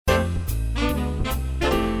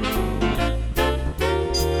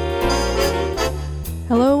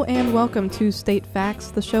and welcome to State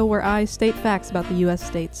Facts, the show where I state facts about the U.S.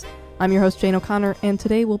 states. I'm your host, Jane O'Connor, and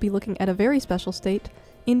today we'll be looking at a very special state,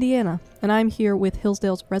 Indiana. And I'm here with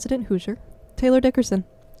Hillsdale's resident Hoosier, Taylor Dickerson.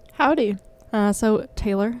 Howdy. So,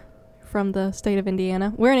 Taylor, from the state of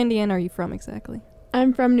Indiana. Where in Indiana are you from exactly?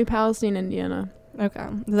 I'm from New Palestine, Indiana. Okay.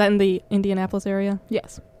 Is that in the Indianapolis area?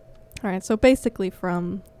 Yes. All right, so basically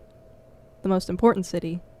from the most important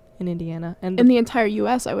city in Indiana. And In the entire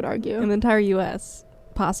U.S., I would argue. in the entire U.S.,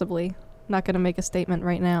 possibly. Not going to make a statement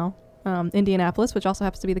right now. Indianapolis, which also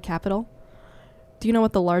happens to be the capital. Do you know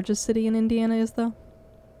what the largest city in Indiana is, though?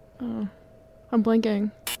 I'm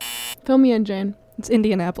blinking. Fill me in, Jane. It's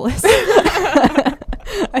Indianapolis.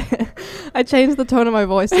 I changed the tone of my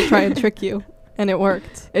voice to try and trick you, and it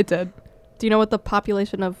worked. It did. Do you know what the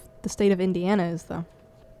population of the state of Indiana is, though?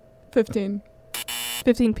 15.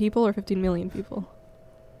 15 people or 15 million people?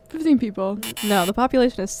 15 people. No, the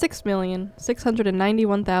population is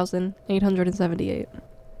 6,691,878.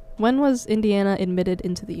 When was Indiana admitted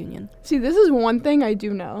into the Union? See, this is one thing I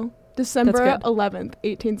do know. December good. 11th,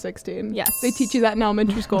 1816. Yes. They teach you that in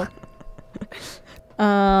elementary school.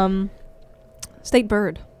 State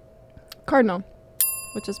bird, Cardinal.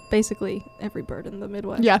 which is basically every bird in the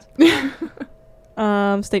Midwest. Yeah.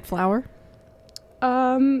 State flower.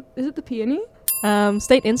 Is it the peony?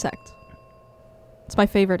 State insect. It's my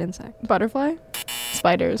favorite insect. Butterfly?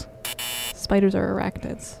 Spiders. Spiders are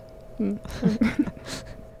arachnids.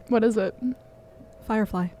 What is it?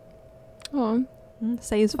 Firefly. Oh,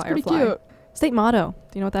 Say's that's firefly. pretty cute. State motto.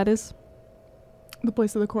 Do you know what that is? The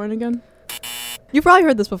place of the corn again? You've probably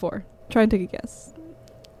heard this before. Try and take a guess.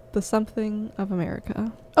 The something of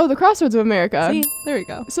America. Oh, the Crossroads of America. See? There you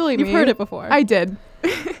go. Silly You've me. heard it before. I did.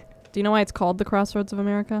 Do you know why it's called the Crossroads of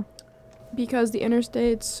America? Because the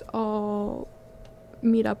interstates all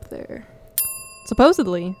meet up there.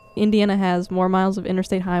 Supposedly, Indiana has more miles of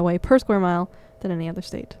interstate highway per square mile than any other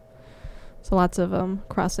state. So lots of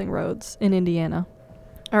crossing roads in Indiana.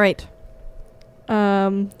 All right.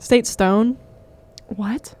 State stone.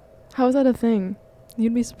 What? How is that a thing?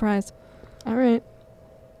 You'd be surprised. All right.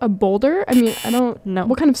 A boulder? I mean, I don't... No.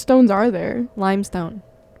 What kind of stones are there? Limestone.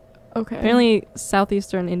 Okay. Apparently,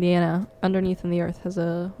 southeastern Indiana, underneath in the earth, has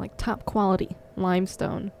a top quality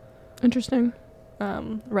limestone Interesting.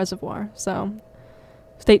 reservoir. So,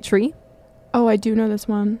 state tree. Oh, I do know this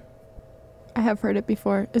one. I have heard it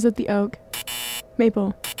before. Is it the oak?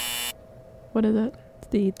 Maple. What is it? It's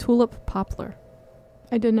the tulip poplar.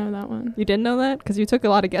 I did know that one. You didn't know that? Because you took a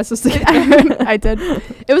lot of guesses to get there. I did.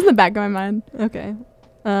 It was in the back of my mind. Okay.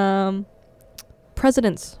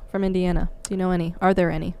 Presidents from Indiana. Do you know any? Are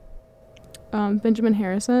there any? Benjamin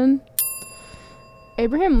Harrison.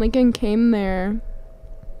 Abraham Lincoln came there,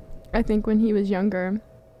 I think, when he was younger.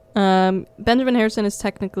 Benjamin Harrison is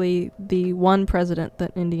technically the one president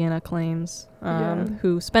that Indiana claims,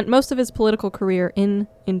 who spent most of his political career in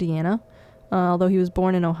Indiana, although he was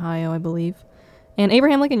born in Ohio, I believe. And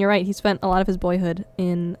Abraham Lincoln, you're right, he spent a lot of his boyhood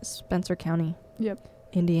in Spencer County, Yep.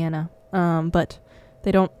 Indiana. But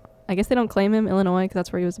they don't claim him, Illinois, because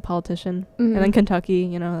that's where he was a politician. Mm-hmm. And then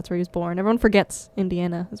Kentucky, that's where he was born. Everyone forgets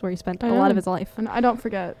Indiana is where he spent a lot of his life. And I don't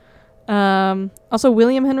forget. Also,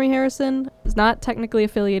 William Henry Harrison is not technically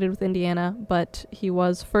affiliated with Indiana, but he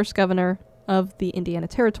was first governor of the Indiana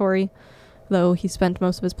Territory, though he spent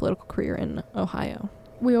most of his political career in Ohio.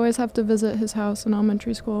 We always have to visit his house in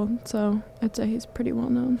elementary school, so I'd say he's pretty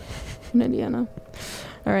well known in Indiana.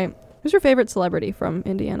 All right. Who's your favorite celebrity from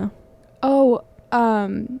Indiana? Oh,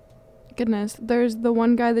 goodness. There's the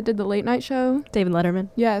one guy that did the late night show. David Letterman.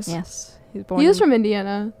 Yes. Yes. He's born He is from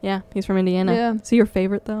Indiana. Yeah, he's from Indiana. Yeah. Is he your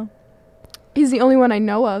favorite, though? He's the only one I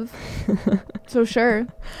know of. So sure.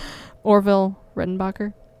 Orville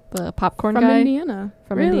Redenbacher, the popcorn From guy. Indiana.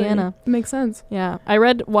 From Really? Indiana. Makes sense. Yeah. I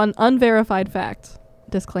read one unverified fact,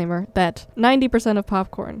 disclaimer, that 90% of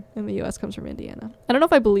popcorn in the U.S. comes from Indiana. I don't know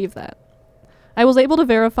if I believe that. I was able to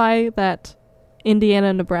verify that Indiana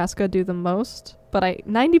and Nebraska do the most, but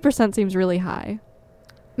 90% seems really high.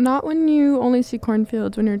 Not when you only see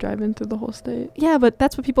cornfields when you're driving through the whole state. Yeah, but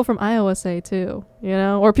that's what people from Iowa say, too,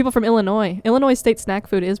 or people from Illinois. Illinois state snack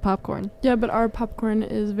food is popcorn. Yeah, but our popcorn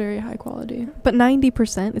is very high quality. But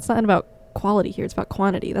 90%, it's not about quality here, it's about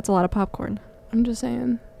quantity. That's a lot of popcorn. I'm just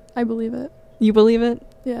saying. I believe it. You believe it?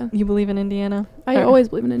 Yeah. You believe in Indiana? I always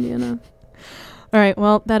believe in Indiana. All right,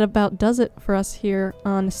 well, that about does it for us here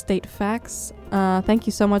on State Facts. Thank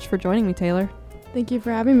you so much for joining me, Taylor. Thank you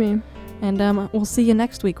for having me. And we'll see you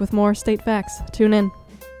next week with more State Facts. Tune in.